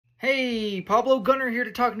Hey, Pablo Gunner here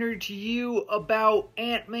to talk nerd to you about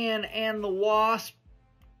Ant-Man and the Wasp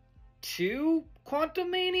 2?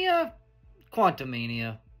 Quantumania?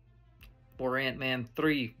 Quantumania. Or Ant-Man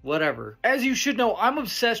 3, whatever. As you should know, I'm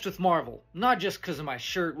obsessed with Marvel. Not just because of my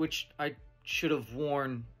shirt, which I should have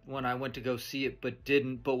worn when I went to go see it, but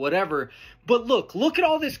didn't, but whatever. But look at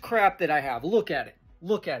all this crap that I have. Look at it.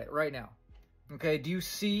 Look at it right now. Okay, do you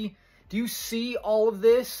see all of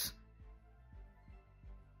this?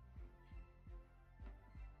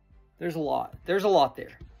 There's a lot. There's a lot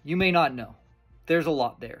there. You may not know. There's a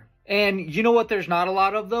lot there. And you know what there's not a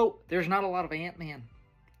lot of, though? There's not a lot of Ant-Man.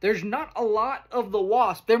 There's not a lot of the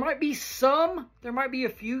Wasp. There might be some. There might be a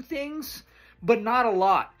few things, but not a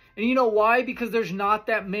lot. And you know why? Because there's not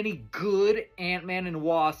that many good Ant-Man and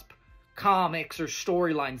Wasp comics or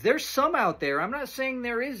storylines. There's some out there. I'm not saying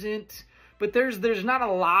there isn't, but there's not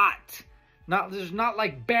a lot. There's not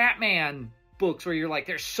like Batman books where you're like,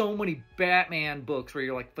 there's so many Batman books where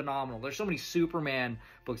you're like phenomenal. There's so many Superman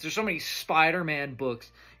books. There's so many Spider-Man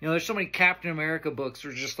books. You know, there's so many Captain America books that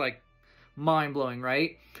are just like mind-blowing,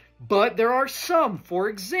 right? But there are some. For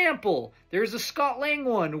example, there's a Scott Lang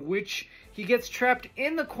one, which he gets trapped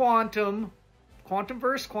in the Quantumverse,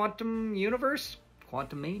 Quantum Universe,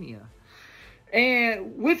 Quantumania,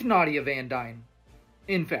 and with Nadia Van Dyne,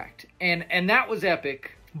 in fact. And that was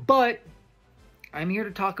epic. But I'm here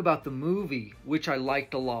to talk about the movie, which I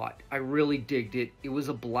liked a lot. I really digged it. It was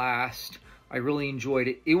a blast. I really enjoyed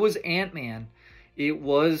it. It was Ant-Man. It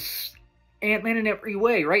was Ant-Man in every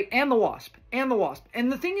way, right? And the Wasp. And the Wasp.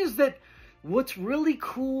 And the thing is that what's really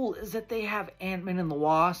cool is that they have Ant-Man and the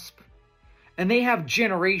Wasp. And they have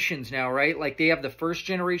generations now, right? Like they have the first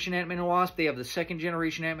generation Ant-Man and Wasp. They have the second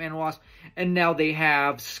generation Ant-Man and Wasp. And now they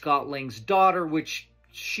have Scott Lang's daughter, which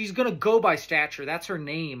she's going to go by Stature. That's her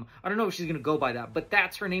name. I don't know if she's going to go by that, but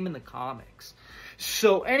that's her name in the comics.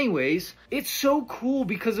 So anyways, it's so cool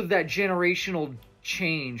because of that generational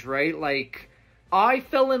change, right? Like, I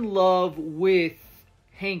fell in love with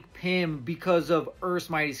Hank Pym because of Earth's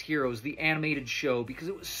Mightiest Heroes, the animated show, because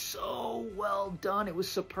it was so well done. It was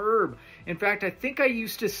superb. In fact, I think I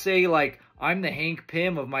used to say, like, I'm the Hank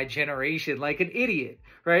Pym of my generation, like an idiot,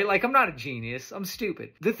 right? Like, I'm not a genius. I'm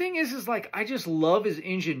stupid. The thing is like, I just love his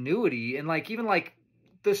ingenuity. And, like, even, like,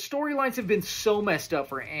 the storylines have been so messed up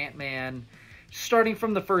for Ant-Man, starting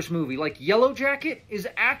from the first movie. Like, Yellow Jacket is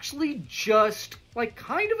actually just, like,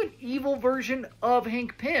 kind of an evil version of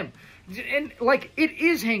Hank Pym. And, like, it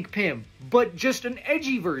is Hank Pym, but just an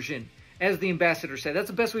edgy version, as the ambassador said. That's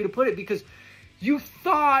the best way to put it, because you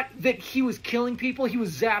thought that he was killing people, he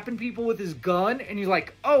was zapping people with his gun, and you're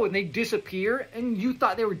like, oh, and they disappear, and you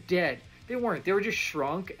thought they were dead. They weren't. They were just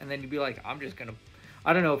shrunk, and then you'd be like, I'm just gonna,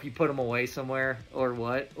 I don't know if you put them away somewhere, or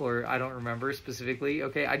what, or I don't remember specifically,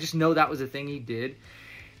 okay? I just know that was a thing he did.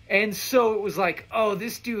 And so it was like, oh,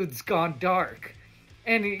 this dude's gone dark.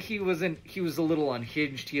 And he was a little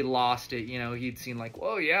unhinged. He had lost it, you know. He'd seen like,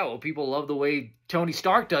 whoa, yeah, well, people love the way Tony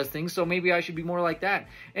Stark does things, so maybe I should be more like that.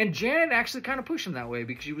 And Janet actually kind of pushed him that way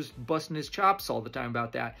because she was busting his chops all the time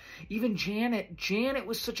about that. Even Janet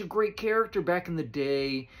was such a great character back in the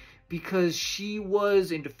day because she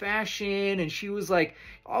was into fashion and she was like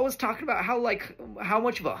always talking about how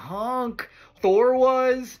much of a hunk Thor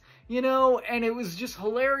was, you know, and it was just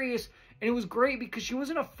hilarious. And it was great because she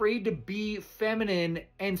wasn't afraid to be feminine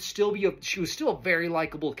and still be she was still a very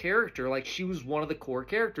likable character. Like, she was one of the core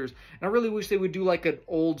characters. And I really wish they would do like an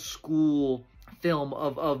old school film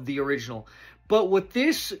of the original. But what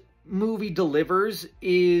this movie delivers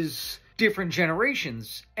is different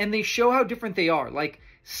generations. And they show how different they are. Like,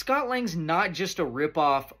 Scott Lang's not just a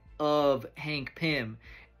ripoff of Hank Pym.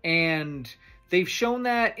 And they've shown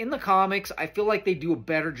that in the comics. I feel like they do a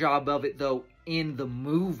better job of it, though, in the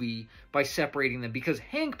movie by separating them, because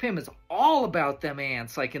Hank Pym is all about them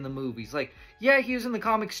ants, like in the movies. Like, yeah, he was in the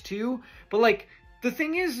comics too, but like, the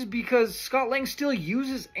thing is because Scott Lang still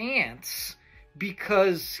uses ants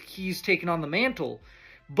because he's taken on the mantle,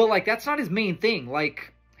 but like, that's not his main thing.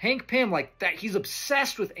 Like, Hank Pym, like, that, he's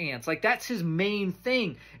obsessed with ants. Like, that's his main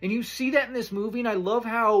thing, and you see that in this movie. And I love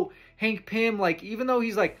how Hank Pym, like, even though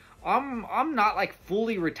he's like, I'm not like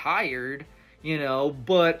fully retired, you know,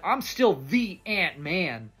 but I'm still the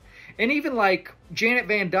Ant-Man. And even, like, Janet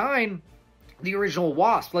Van Dyne, the original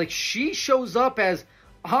Wasp, like, she shows up as,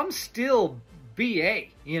 I'm still BA,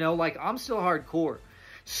 you know, like, I'm still hardcore.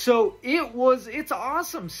 So, it's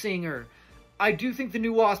awesome seeing her. I do think the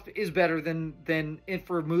new Wasp is better than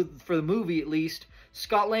for the movie, at least.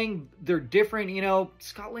 Scott Lang, they're different, you know.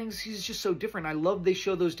 Scott Lang, he's just so different. I love they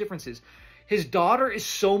show those differences. His daughter is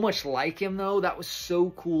so much like him, though. That was so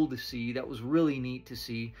cool to see. That was really neat to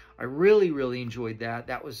see. I really, really enjoyed that.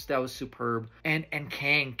 That was superb. And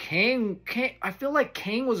Kang, I feel like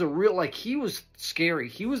Kang was a real, like, he was scary.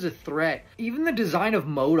 He was a threat. Even the design of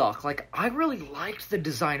MODOK, like, I really liked the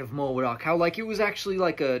design of MODOK. How, like, it was actually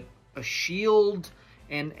like a shield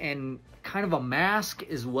and kind of a mask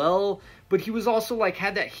as well. But he was also, like,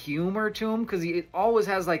 had that humor to him, because he always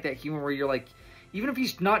has, like, that humor where you're like, even if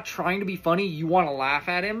he's not trying to be funny, you want to laugh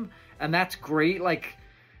at him, and that's great. Like,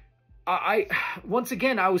 once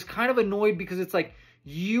again, I was kind of annoyed because it's like,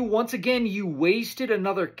 you wasted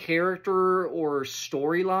another character or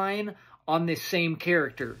storyline on this same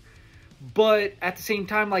character. But at the same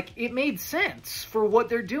time, like, it made sense for what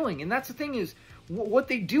they're doing. And that's the thing is, what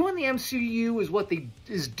they do in the MCU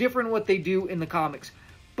is different what they do in the comics.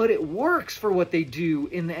 But it works for what they do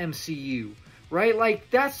in the MCU. Right? Like,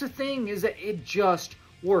 that's the thing, is that it just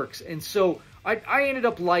works. And so I ended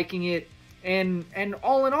up liking it. And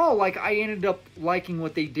all in all, like, I ended up liking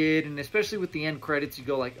what they did. And especially with the end credits, you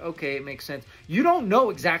go like, okay, it makes sense. You don't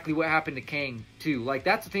know exactly what happened to Kang, too. Like,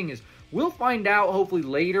 that's the thing is, we'll find out hopefully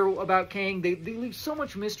later about Kang. They leave so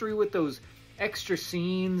much mystery with those extra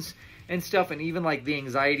scenes and stuff. And even, like, the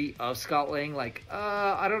anxiety of Scott Lang. Like,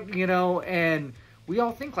 I don't, and we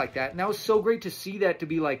all think like that. And that was so great to see that, to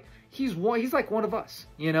be like, he's like one of us,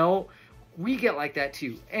 we get like that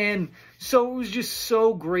too. And so it was just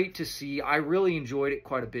so great to see. I really enjoyed it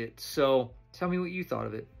quite a bit. So tell me what you thought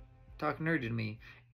of it. Talk nerdy to me.